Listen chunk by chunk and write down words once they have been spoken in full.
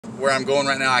where I'm going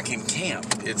right now, I can camp.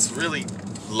 It's really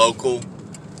local.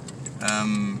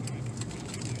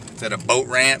 It's at a boat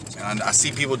ramp, and I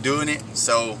see people doing it,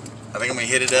 so I think I'm gonna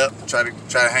hit it up. Try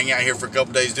to hang out here for a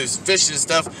couple days, do some fishing and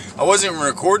stuff. I wasn't gonna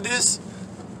record this.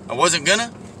 I wasn't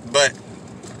gonna, but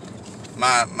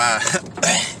my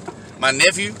my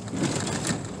nephew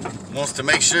wants to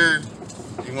make sure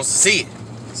he wants to see it,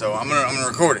 so I'm gonna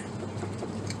record it.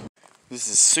 This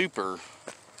is super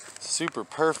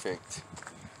perfect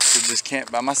to just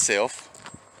camp by myself.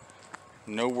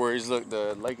 No worries. Look,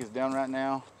 the lake is down right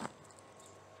now.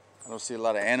 I don't see a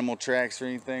lot of animal tracks or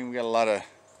anything. We got a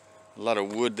lot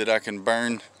of wood that I can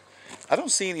burn. I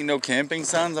don't see any no camping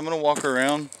signs. I'm gonna walk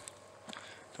around.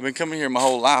 I've been coming here my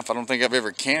whole life. I don't think I've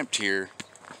ever camped here,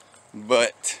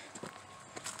 but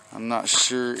I'm not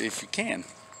sure if you can.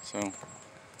 So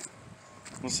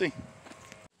we'll see.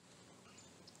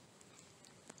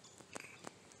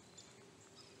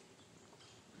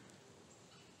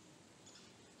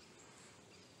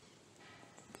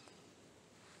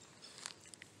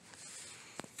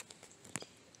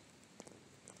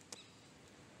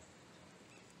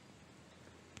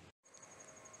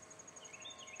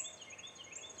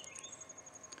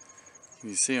 Can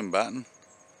you see him biting?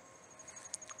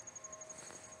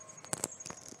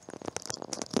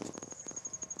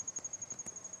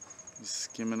 He's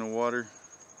skimming the water.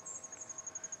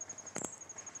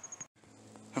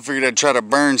 I figured I'd try to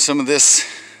burn some of this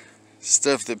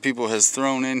stuff that people has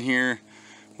thrown in here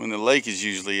when the lake is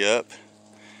usually up.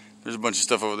 There's a bunch of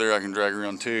stuff over there I can drag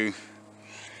around too.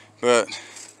 But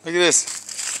look at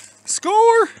this.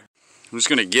 Score! I'm just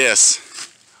gonna guess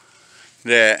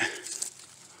that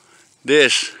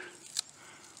this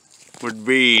would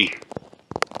be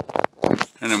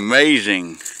an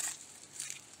amazing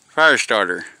fire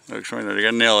starter. Look, I got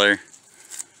a nail there.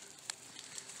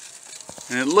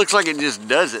 And it looks like it just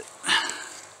does it.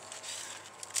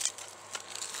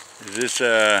 Is this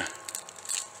a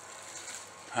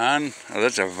pine? Oh,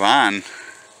 that's a vine.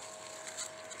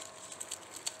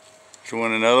 So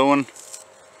want another one?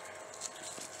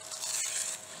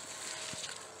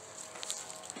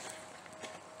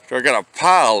 So I got a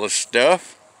pile of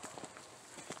stuff.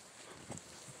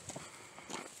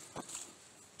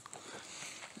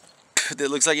 That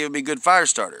looks like it would be a good fire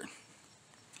starter.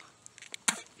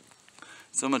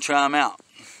 So I'm gonna try them out.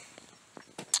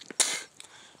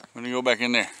 I'm gonna go back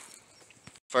in there.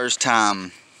 First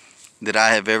time that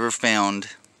I have ever found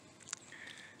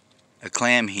a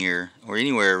clam here or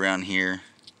anywhere around here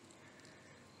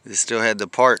that still had the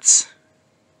parts.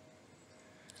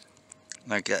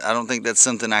 Like, I don't think that's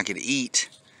something I could eat,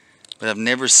 but I've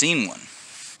never seen one.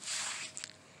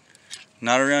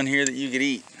 Not around here that you could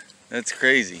eat. That's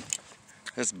crazy.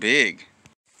 That's big.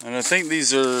 And I think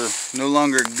these are no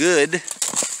longer good,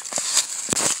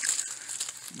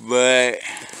 but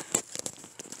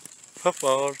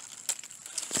puffballs.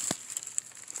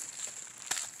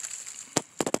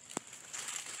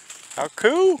 How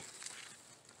cool.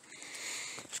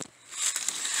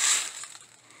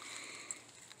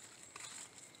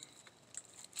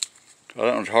 Oh,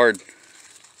 that one's hard.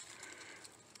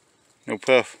 No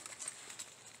puff.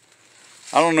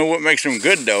 I don't know what makes them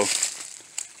good though.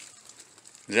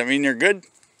 Does that mean they're good?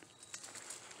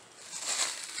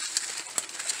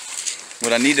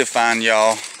 What I need to find,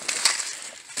 y'all,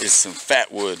 is some fat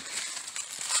wood.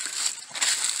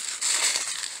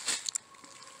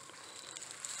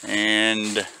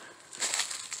 And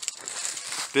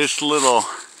this little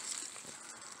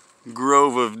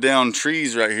grove of down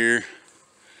trees right here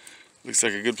looks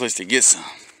like a good place to get some.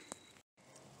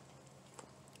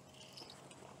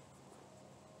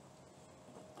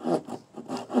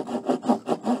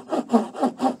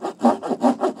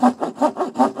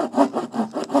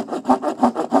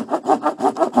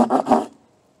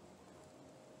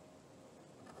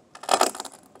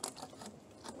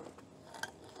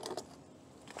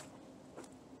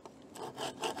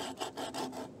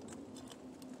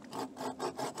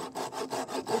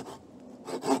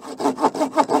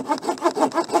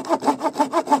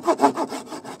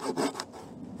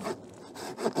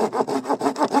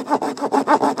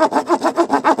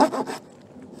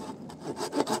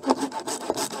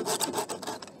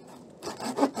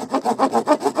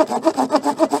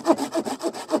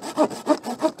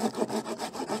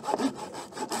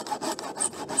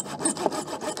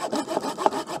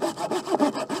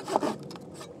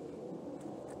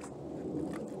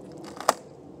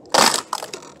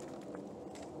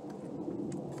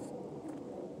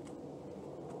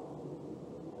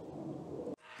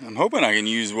 I'm hoping I can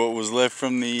use what was left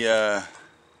from the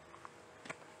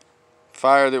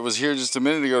fire that was here just a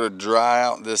minute ago to dry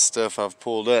out this stuff I've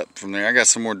pulled up from there. I got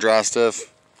some more dry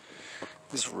stuff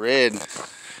This red. Look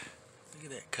at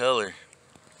that color.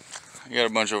 I got a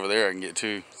bunch over there I can get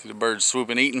too. See the birds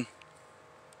swooping, eating?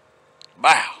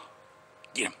 Wow.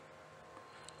 Get him.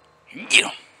 Get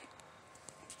him.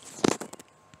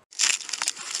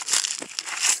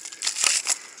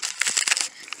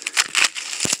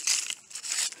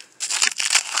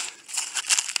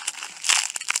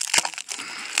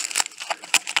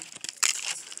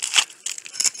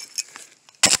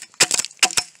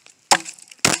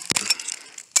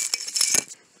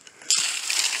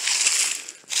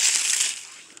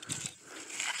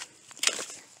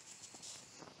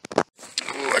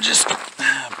 I just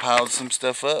piled some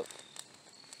stuff up.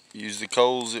 Used the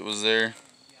coals that was there.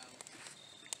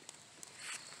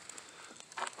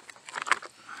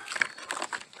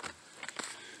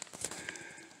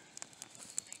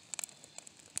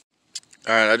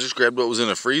 Alright, I just grabbed what was in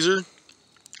the freezer.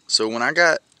 So when I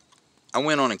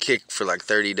went on a kick for like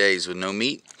 30 days with no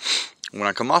meat. When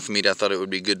I come off of meat, I thought it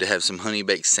would be good to have some honey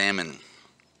baked salmon.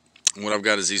 And what I've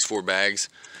got is these 4 bags.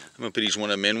 I'm going to put each one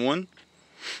of them in one.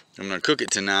 I'm going to cook it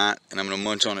tonight, and I'm going to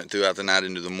munch on it throughout the night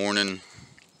into the morning,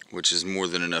 which is more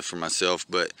than enough for myself,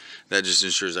 but that just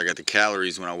ensures I got the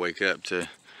calories when I wake up to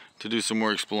do some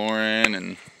more exploring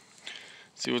and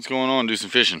see what's going on, do some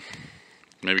fishing,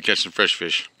 maybe catch some fresh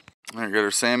fish. All right, got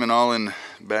our salmon all in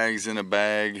bags in a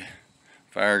bag,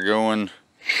 fire going,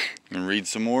 and read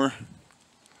some more.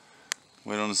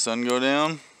 Wait on the sun go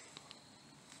down.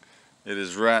 It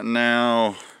is right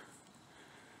now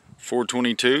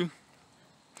 4:22.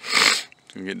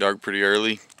 It's gonna get dark pretty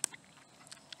early.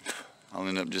 I'll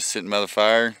end up just sitting by the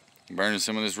fire, burning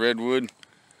some of this redwood,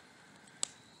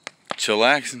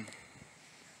 chillaxing.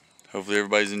 Hopefully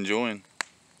everybody's enjoying.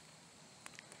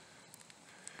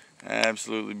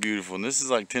 Absolutely beautiful. And this is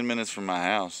like 10 minutes from my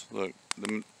house. Look,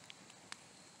 can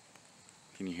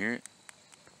you hear it?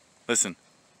 Listen.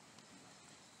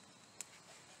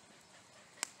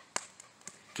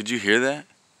 Could you hear that?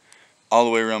 All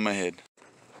the way around my head.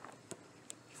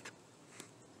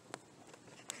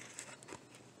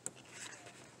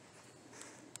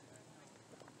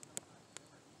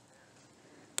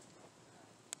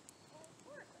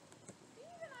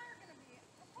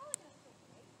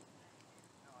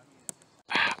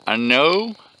 I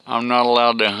know I'm not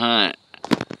allowed to hunt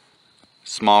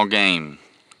small game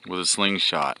with a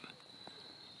slingshot,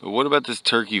 but what about this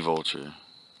turkey vulture?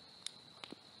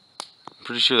 I'm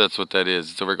pretty sure that's what that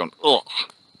is. It's over going, ugh,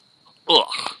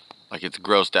 ugh, like it's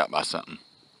grossed out by something.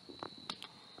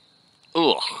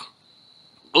 Ugh,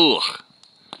 ugh.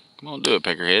 Come on, do it,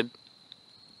 peckerhead.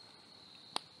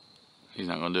 He's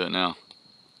not gonna do it now.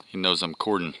 He knows I'm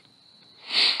courting.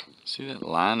 See that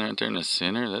line right there in the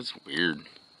center? That's weird.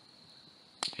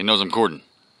 He knows I'm courting.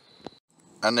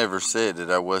 I never said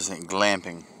that I wasn't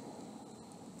glamping.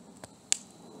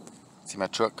 See my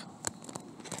truck?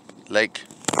 Lake.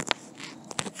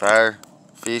 Fire.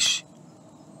 Fish.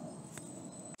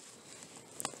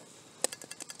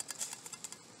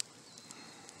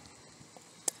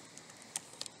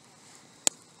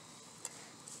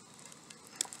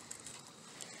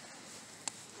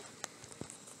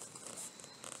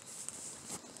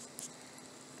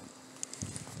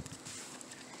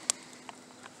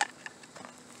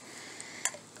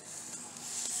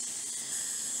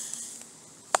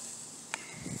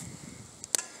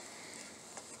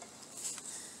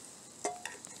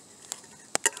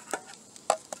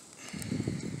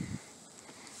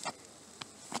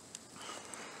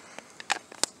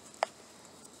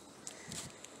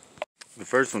 The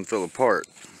first one fell apart,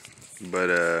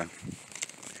 but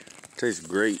tastes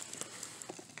great.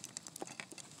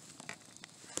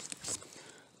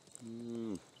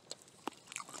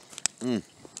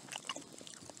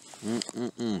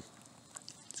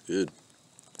 It's good.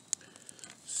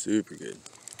 Super good.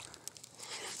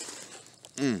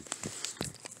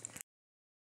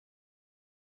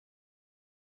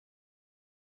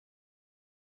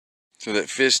 So that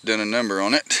fish done a number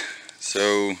on it.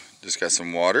 So just got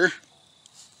some water.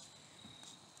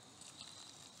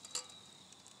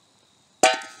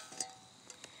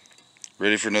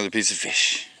 Ready for another piece of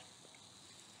fish.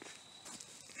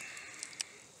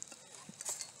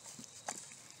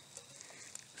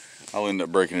 I'll end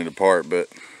up breaking it apart, but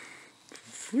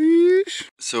fish.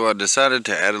 So I decided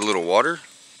to add a little water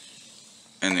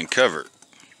and then cover it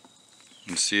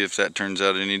and see if that turns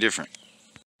out any different.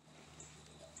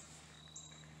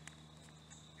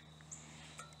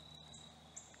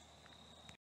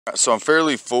 So I'm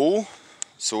fairly full.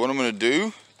 So what I'm going to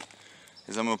do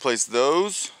is I'm going to place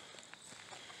those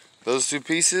 2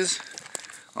 pieces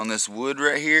on this wood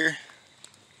right here,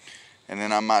 and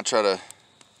then I might try to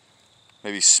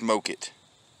maybe smoke it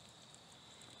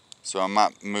So I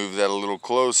might move that a little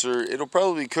closer. It'll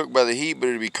probably be cooked by the heat, but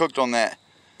it'll be cooked on that,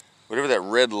 whatever that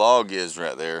red log is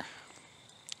right there.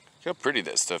 Look how pretty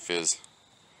that stuff is.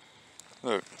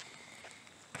 Look.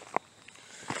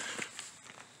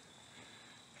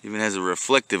 Even has a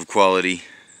reflective quality.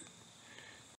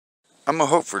 I'm gonna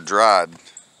hope for dried.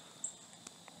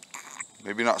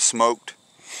 Maybe not smoked.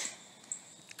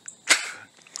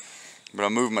 But I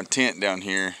moved my tent down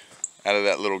here out of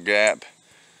that little gap.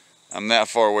 I'm that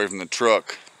far away from the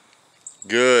truck.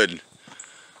 Good.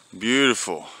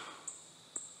 Beautiful.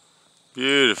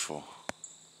 Beautiful.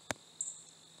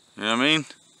 You know what I mean?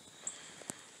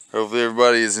 Hopefully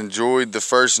everybody has enjoyed the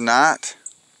first night.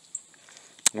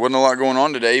 Wasn't a lot going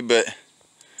on today, but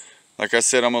like I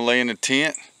said, I'm gonna lay in a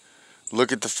tent,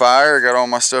 look at the fire. I got all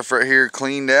my stuff right here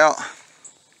cleaned out.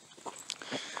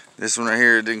 This one right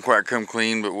here, it didn't quite come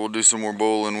clean, but we'll do some more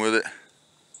boiling with it.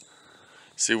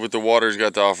 See what the water's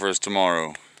got to offer us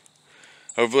tomorrow.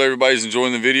 Hopefully everybody's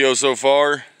enjoying the video so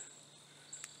far.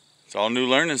 It's all new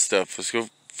learning stuff. Let's go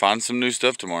find some new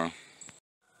stuff tomorrow.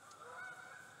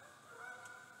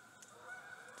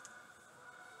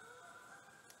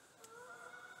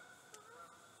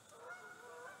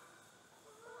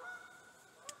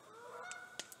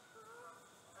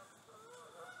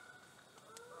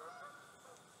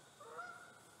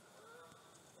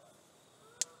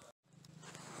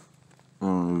 I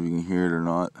don't know if you can hear it or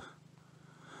not.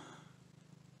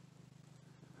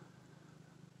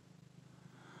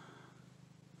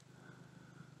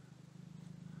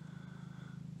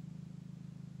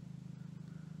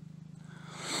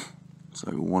 It's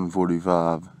like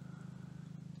 1:45.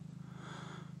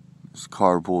 This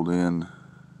car pulled in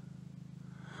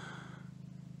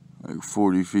like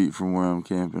 40 feet from where I'm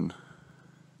camping.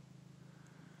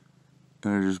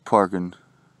 And they're just parking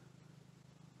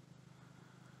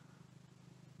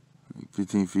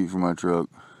 15 feet from my truck.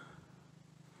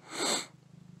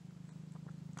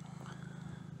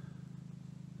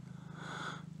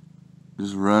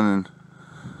 Just running.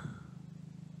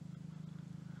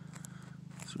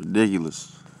 It's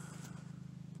ridiculous.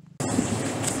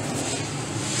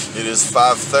 It is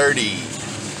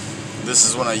 5:30. This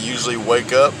is when I usually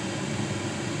wake up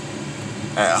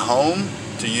at home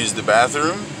to use the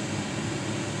bathroom,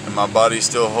 and my body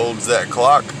still holds that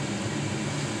clock.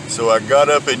 So I got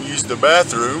up and used the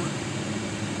bathroom,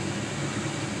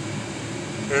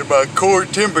 and my core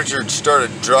temperature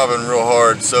started dropping real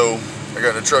hard, so I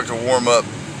got the truck to warm up.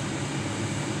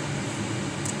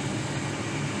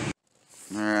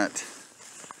 Alright,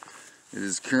 it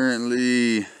is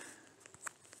currently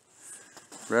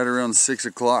right around 6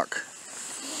 o'clock.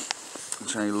 I'm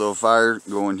trying to get a little fire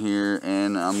going here,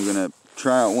 and I'm gonna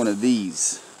try out one of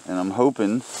these, and I'm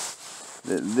hoping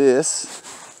that this,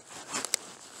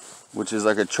 which is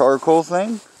like a charcoal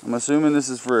thing, I'm assuming this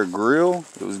is for a grill.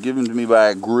 It was given to me by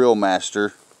a grill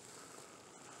master.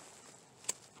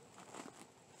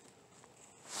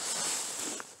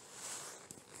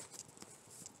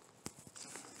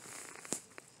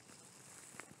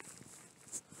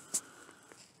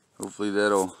 Hopefully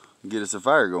that'll get us a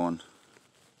fire going.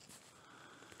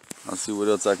 I'll see what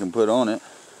else I can put on it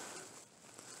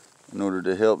in order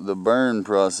to help the burn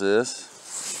process,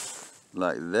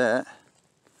 like that.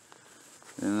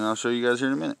 And I'll show you guys here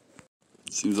in a minute.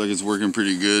 Seems like it's working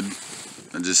pretty good.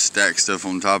 I just stacked stuff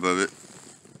on top of it.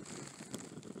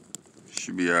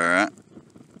 Should be alright.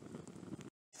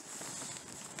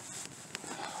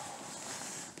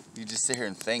 You just sit here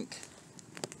and think.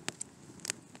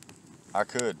 I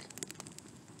could.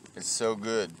 It's so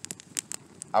good.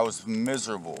 I was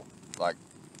miserable like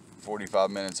 45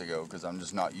 minutes ago because I'm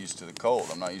just not used to the cold.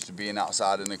 I'm not used to being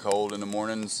outside in the cold in the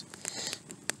mornings.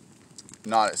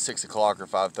 Not at 6 o'clock or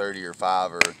 5:30 or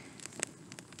 5 or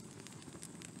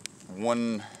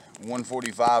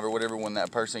 1:45 or whatever when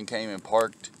that person came and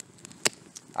parked.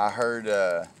 I heard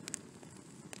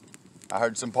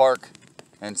some park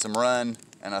and some run,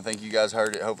 and I think you guys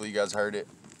heard it. Hopefully you guys heard it.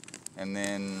 And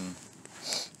then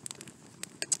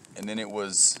it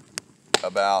was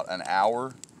about an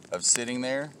hour of sitting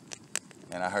there,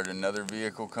 and I heard another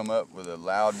vehicle come up with a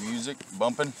loud music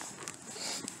bumping.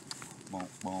 Bump,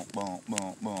 bump, bump,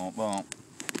 bump, bump, bump.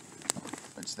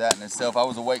 Which that in itself, I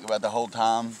was awake about the whole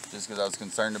time just because I was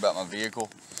concerned about my vehicle.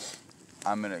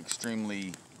 I'm in an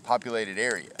extremely populated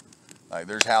area. Like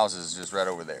there's houses just right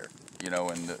over there, you know,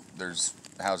 and there's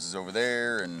houses over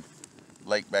there and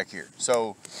lake back here.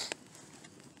 So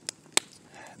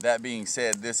that being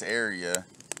said, this area,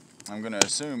 I'm going to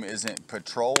assume, isn't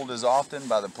patrolled as often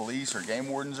by the police or game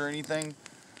wardens or anything.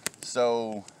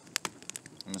 So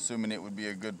I'm assuming it would be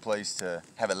a good place to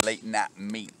have a late night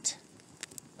meet.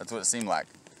 That's what it seemed like.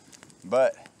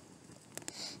 But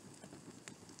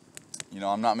You know,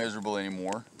 I'm not miserable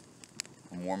anymore.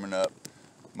 I'm warming up,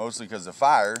 mostly because of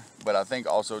fire, but I think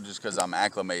also just because I'm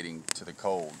acclimating to the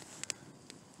cold.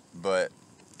 But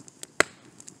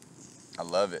I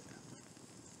love it.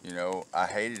 You know, I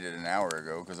hated it an hour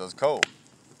ago because I was cold.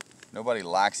 Nobody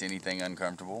likes anything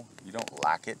uncomfortable. You don't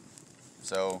like it.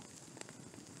 So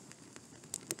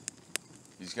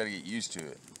you just got to get used to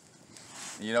it.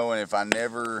 You know, and if I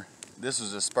never, this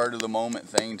was a spur of the moment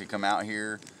thing to come out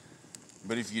here,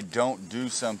 but if you don't do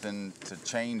something to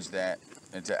change that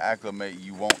and to acclimate,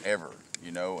 you won't ever,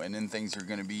 you know, and then things are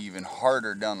going to be even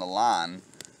harder down the line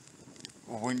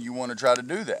when you want to try to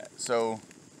do that. So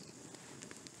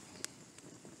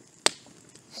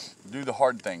do the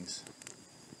hard things.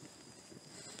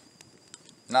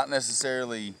 Not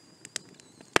necessarily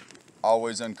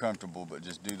always uncomfortable, but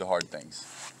just do the hard things.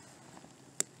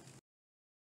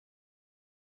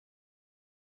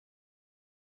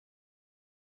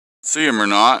 See him or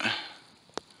not,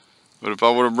 but if I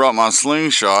would have brought my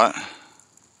slingshot,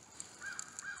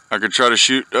 I could try to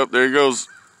shoot, oh, there he goes.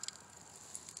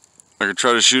 I could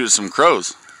try to shoot at some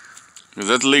crows, because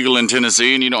that's legal in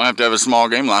Tennessee and you don't have to have a small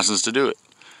game license to do it.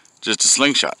 Just a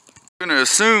slingshot. I'm going to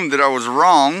assume that I was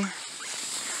wrong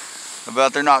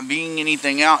about there not being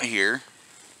anything out here.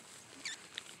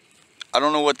 I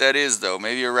don't know what that is though.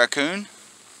 Maybe a raccoon?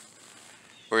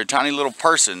 Or a tiny little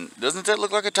person. Doesn't that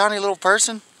look like a tiny little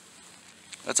person?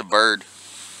 That's a bird.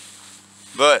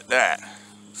 But that.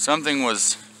 Something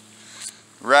was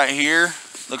right here.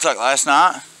 Looks like last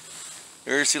night.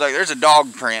 You see, like, there's a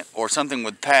dog print or something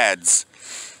with pads.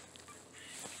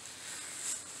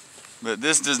 But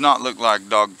this does not look like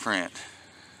dog print.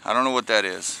 I don't know what that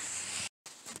is.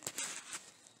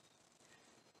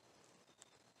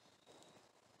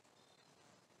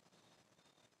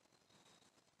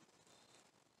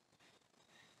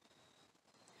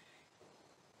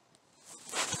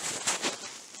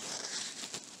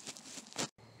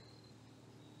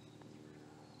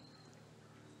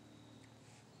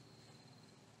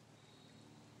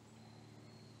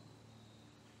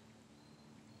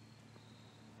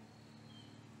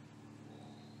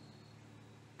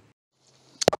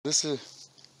 This is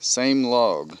the same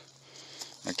log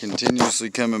I continuously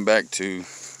coming back to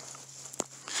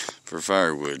for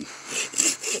firewood.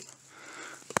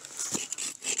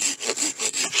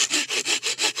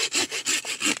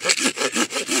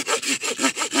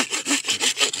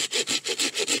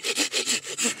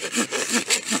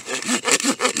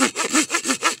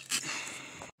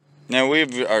 Now we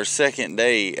have our second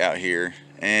day out here,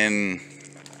 and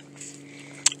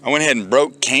I went ahead and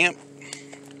broke camp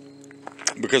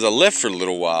because I left for a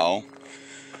little while.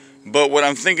 But what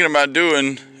I'm thinking about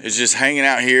doing is just hanging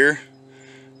out here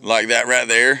like that right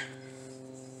there,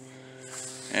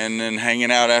 and then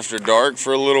hanging out after dark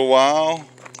for a little while,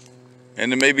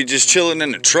 and then maybe just chilling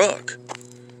in the truck,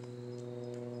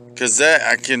 because that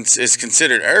it's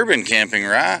considered urban camping,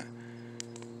 right?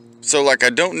 So like, I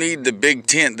don't need the big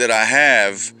tent that I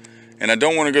have, and I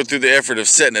don't want to go through the effort of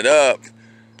setting it up,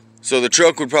 so the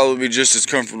truck would probably be just as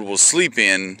comfortable to sleep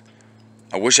in.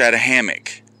 I wish I had a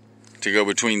hammock to go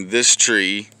between this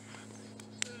tree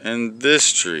and this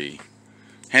tree.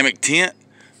 Hammock tent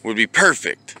would be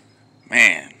perfect.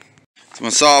 Man. So my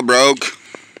saw broke.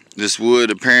 This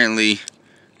wood apparently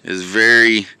is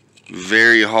very,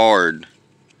 very hard.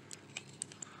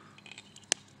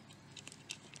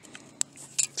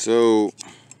 So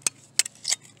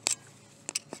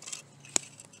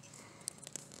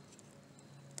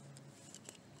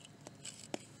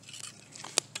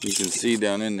you can see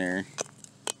down in there,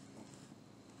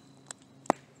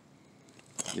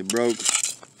 it broke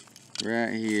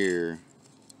right here,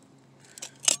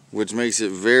 which makes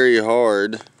it very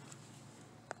hard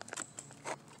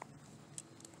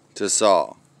to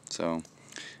saw. So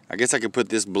I guess I could put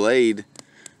this blade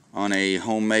on a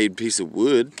homemade piece of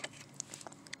wood.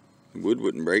 The wood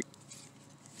wouldn't break.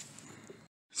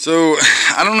 So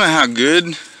I don't know how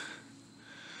good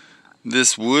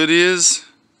this wood is,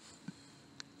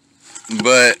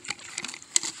 but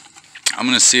I'm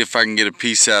gonna see if I can get a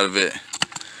piece out of it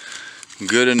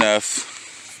good enough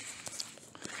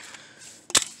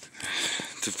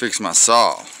to fix my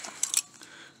saw.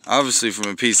 Obviously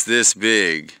from a piece this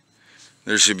big,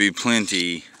 there should be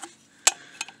plenty,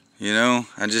 you know.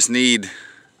 I just need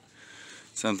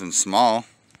something small.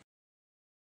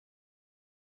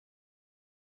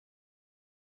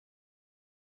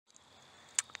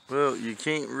 Well, you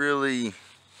can't really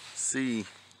see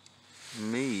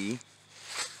me,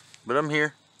 but I'm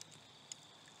here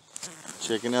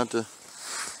checking out the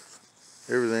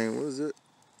everything. What is it?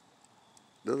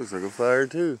 That looks like a fire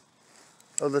too.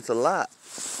 Oh, that's a light.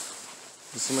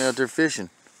 There's somebody out there fishing.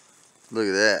 Look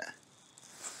at that.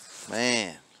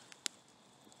 Man.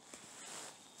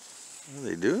 What are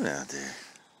they doing out there?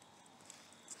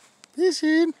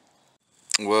 Fishing.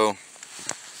 Well,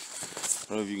 I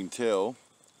don't know if you can tell,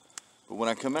 but when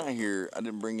I come out here, I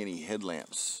didn't bring any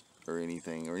headlamps or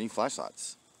anything, or any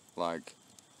flashlights. Like,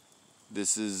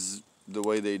 this is the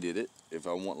way they did it. If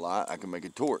I want light, I can make a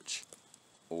torch,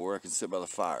 or I can sit by the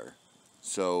fire.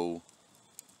 So,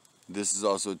 this is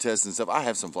also a test and stuff. I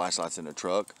have some flashlights in the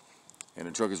truck, and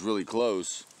the truck is really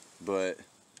close, but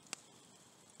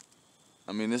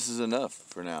I mean, this is enough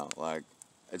for now. Like,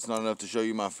 it's not enough to show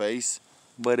you my face,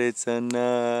 but it's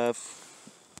enough.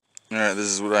 Alright, this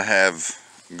is what I have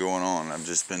going on. I've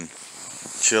just been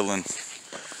chilling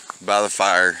by the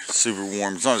fire, super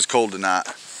warm. It's not as cold tonight.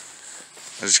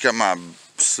 I just got my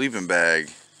sleeping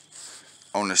bag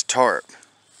on this tarp.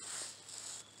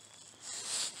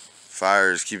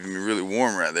 Fire is keeping me really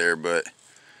warm right there, but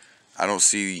I don't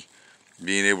see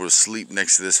being able to sleep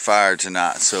next to this fire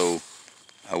tonight, so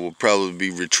I will probably be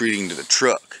retreating to the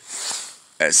truck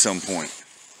at some point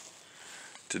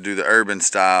to do the urban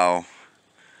style,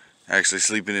 actually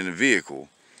sleeping in a vehicle.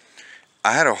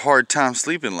 I had a hard time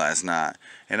sleeping last night,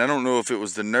 and I don't know if it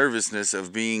was the nervousness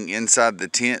of being inside the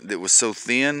tent that was so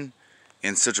thin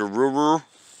in such a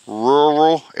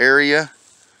rural area,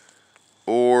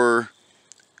 or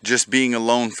just being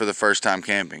alone for the first time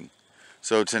camping.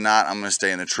 So tonight I'm going to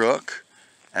stay in the truck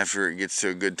after it gets to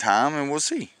a good time, and we'll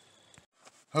see.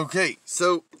 Okay,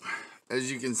 so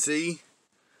as you can see,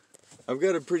 I've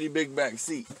got a pretty big back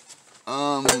seat.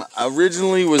 I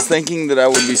originally was thinking that I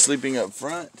would be sleeping up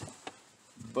front,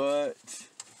 but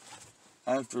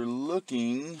after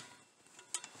looking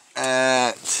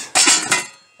at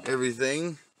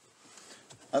everything,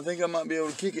 I think I might be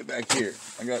able to kick it back here.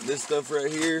 I got this stuff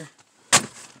right here.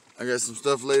 I got some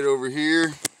stuff laid over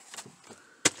here.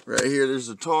 Right here, there's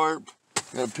a tarp.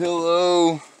 Got a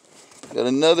pillow. Got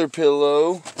another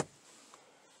pillow.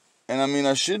 And I mean,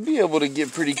 I should be able to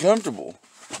get pretty comfortable.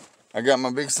 I got my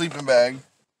big sleeping bag.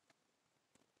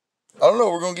 I don't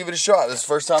know, we're going to give it a shot. This is the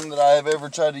first time that I have ever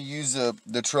tried to use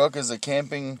the truck as a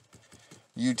camping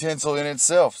utensil in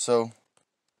itself. So,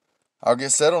 I'll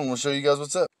get settled and we'll show you guys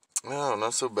what's up. Oh,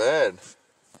 not so bad.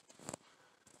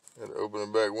 Got to open the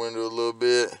back window a little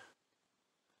bit.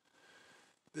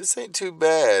 This ain't too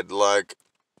bad. Like,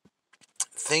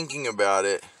 thinking about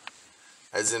it,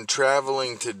 as in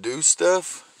traveling to do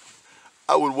stuff,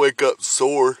 I would wake up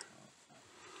sore.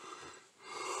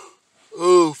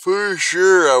 Oh, for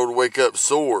sure I would wake up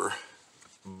sore.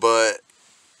 But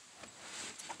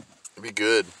it'd be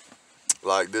good.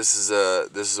 Like, this is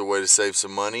a way to save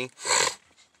some money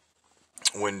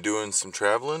when doing some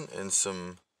traveling and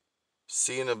some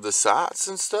seeing of the sights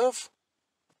and stuff.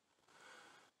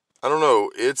 I don't know,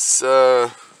 it's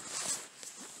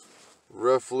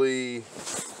roughly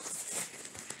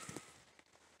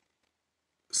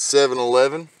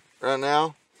 7-11 right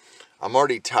now. I'm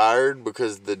already tired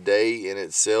because the day in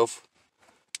itself,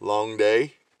 long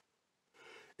day.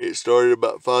 It started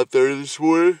about 5:30 this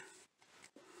morning.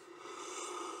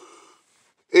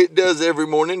 It does every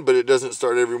morning, but it doesn't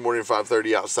start every morning at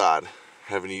 5:30 outside.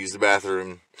 Having to use the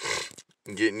bathroom,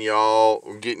 getting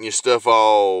your stuff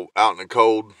all out in the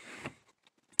cold.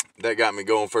 That got me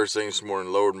going first thing this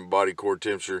morning, lowered my body core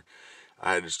temperature.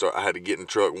 I had to get in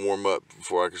the truck and warm up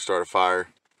before I could start a fire.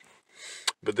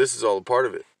 But this is all a part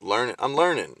of it. Learning. I'm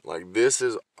learning. Like,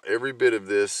 every bit of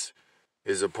this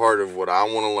is a part of what I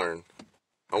want to learn.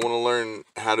 I want to learn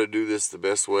how to do this the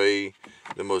best way,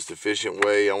 the most efficient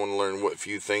way. I want to learn what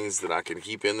few things that I can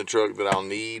keep in the truck that I'll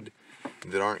need,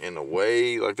 that aren't in the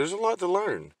way. Like, there's a lot to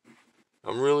learn.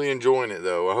 I'm really enjoying it,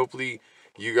 though. Hopefully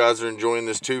you guys are enjoying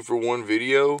this 2-for-1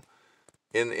 video.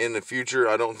 In the future,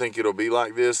 I don't think it'll be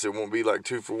like this. It won't be like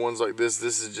 2-for-1s like this.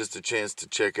 This is just a chance to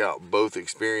check out both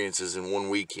experiences in one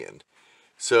weekend.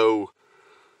 So,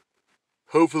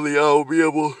 hopefully I'll be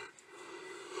able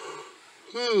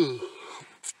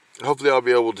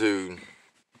to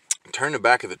turn the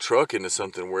back of the truck into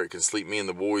something where it can sleep me and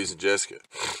the boys and Jessica.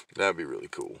 That'd be really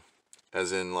cool.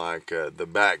 As in, like, the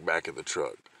back of the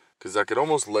truck. Because I could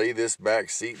almost lay this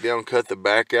back seat down, cut the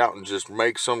back out, and just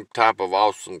make some type of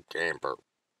awesome camper.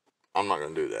 I'm not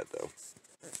going to do that, though.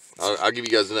 I'll give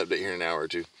you guys an update here in an hour or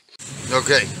two.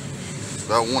 Okay,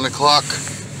 about 1 o'clock.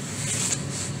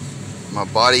 My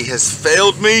body has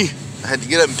failed me. I had to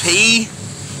get up and pee.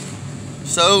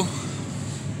 So,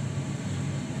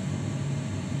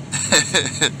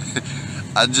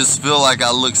 I just feel like I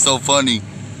look so funny.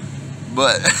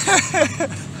 But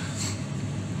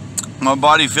my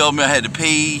body failed me. I had to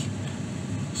pee.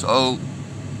 So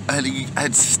I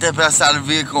had to step outside the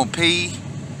vehicle and pee.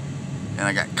 and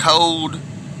I got cold,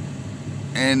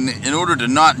 and in order to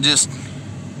not just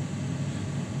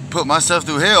put myself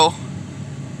through hell,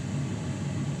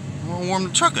 I'm gonna warm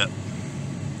the truck up.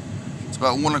 It's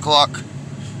about 1 o'clock.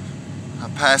 I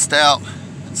passed out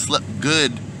and slept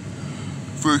good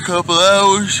for a couple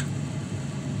hours.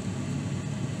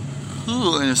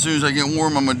 Ooh, and as soon as I get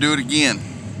warm, I'm gonna do it again.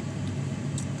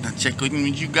 I'll check with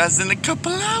you guys in a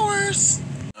couple hours.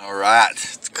 All right,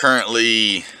 it's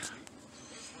currently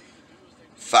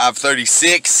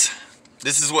 5:36.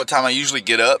 This is what time I usually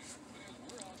get up.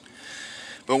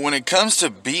 But when it comes to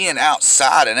being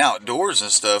outside and outdoors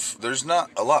and stuff, there's not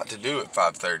a lot to do at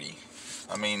 5:30.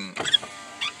 I mean,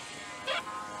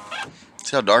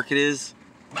 see how dark it is?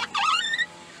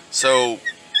 So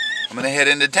I'm gonna head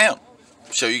into town,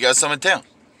 show you guys some of town.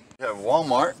 We have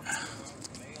Walmart,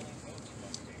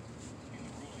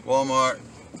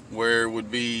 where would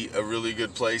be a really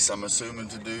good place, I'm assuming,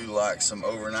 to do like some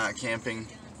overnight camping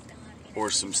or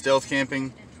some stealth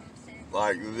camping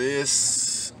like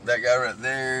this. That guy right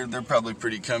there, they're probably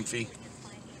pretty comfy.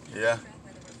 Yeah.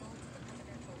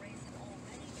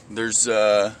 There's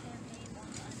a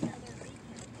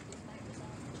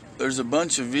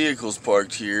bunch of vehicles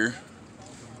parked here,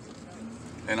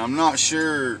 and I'm not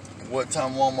sure what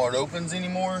time Walmart opens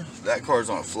anymore. That car's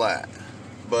on a flat,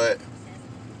 but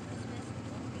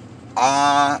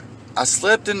I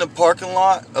slept in the parking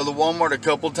lot of the Walmart a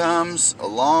couple times a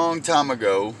long time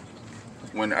ago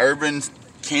when urban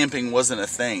camping wasn't a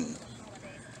thing.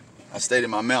 I stayed at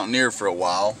my Mountaineer for a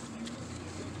while,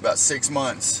 about 6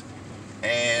 months,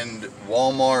 and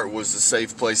Walmart was a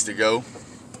safe place to go.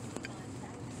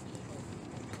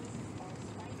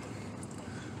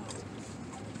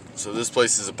 So this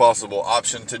place is a possible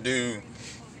option to do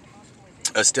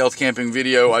a stealth camping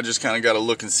video. I just kind of got to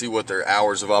look and see what their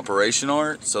hours of operation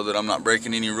are so that I'm not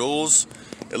breaking any rules.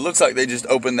 It looks like they just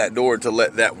opened that door to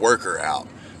let that worker out,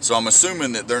 so I'm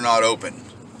assuming that they're not open.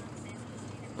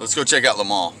 Let's go check out the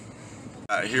mall.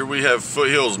 Here we have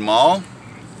Foothills Mall.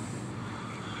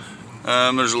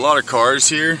 There's a lot of cars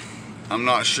here. I'm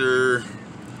not sure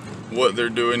what they're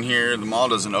doing here. The mall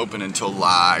doesn't open until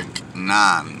like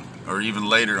 9 or even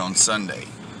later on Sunday.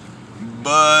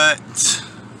 But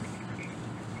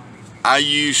I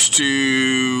used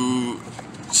to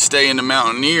stay in the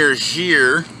Mountaineer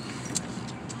here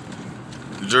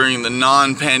during the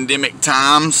non-pandemic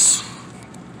times,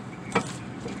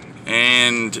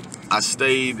 and I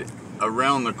stayed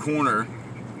around the corner,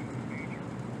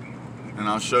 and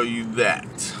I'll show you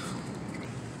that.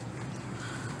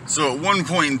 So at one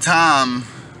point in time,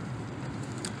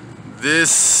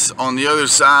 this on the other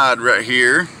side right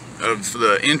here of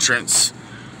the entrance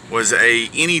was a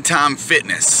Anytime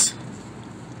Fitness,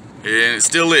 and it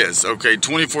still is. Okay,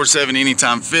 24/7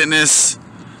 Anytime Fitness.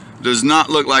 Does not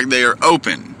look like they are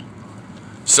open.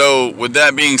 So with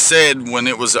that being said, when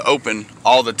it was open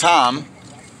all the time,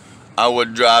 I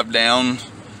would drive down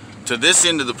to this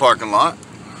end of the parking lot,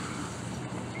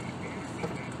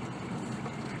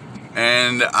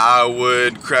 and I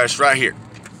would crash right here.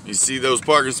 You see those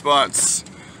parking spots?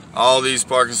 All these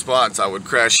parking spots, I would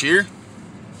crash here,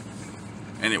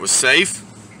 and it was safe,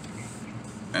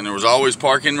 and there was always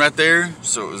parking right there,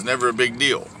 so it was never a big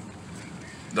deal.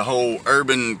 The whole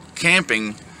urban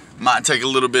camping might take a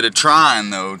little bit of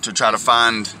trying, though, to try to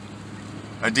find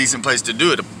a decent place to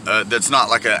do it that's not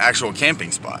like an actual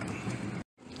camping spot.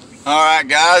 Alright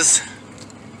guys,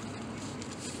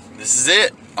 this is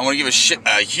it. I want to give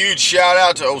a huge shout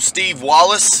out to old Steve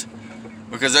Wallace,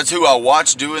 because that's who I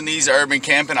watch doing these urban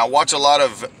camping. I watch a lot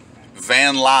of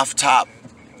van life type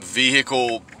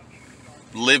vehicle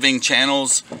living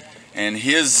channels, and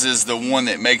his is the one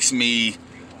that makes me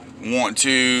want to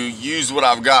use what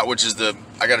I've got, which is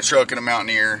I got a truck and a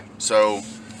Mountaineer, so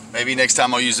maybe next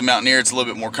time I'll use the Mountaineer. It's a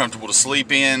little bit more comfortable to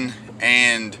sleep in.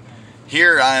 And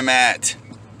here I'm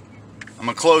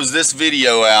gonna close this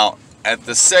video out at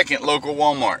the second local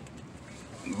Walmart.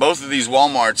 Both of these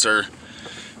Walmarts are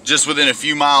just within a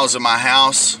few miles of my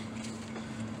house,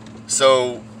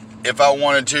 so if I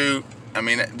wanted to, I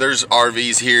mean, there's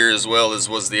RVs here as well as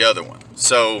was the other one,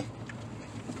 so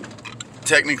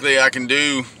technically I can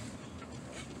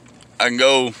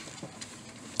go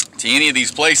to any of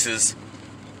these places.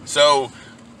 So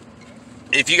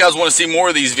if you guys want to see more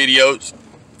of these videos,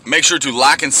 make sure to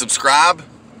like and subscribe,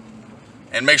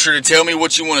 and make sure to tell me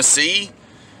what you want to see,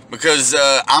 because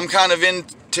I'm kind of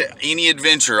into any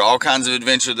adventure, all kinds of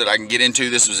adventure that I can get into.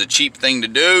 This was a cheap thing to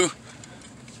do.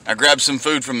 I grabbed some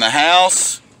food from the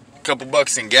house, a couple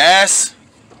bucks in gas,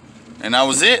 and that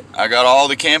was it. I got all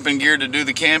the camping gear to do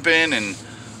the camping, and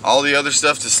all the other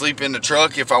stuff to sleep in the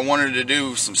truck if I wanted to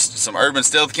do some urban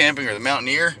stealth camping or the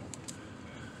Mountaineer.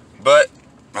 But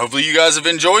hopefully you guys have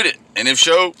enjoyed it. And if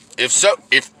you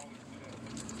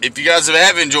guys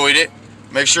have enjoyed it,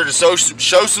 make sure to show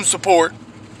some support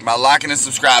by liking and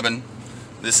subscribing.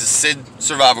 This is Sid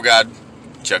Survival Guide,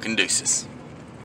 chucking deuces.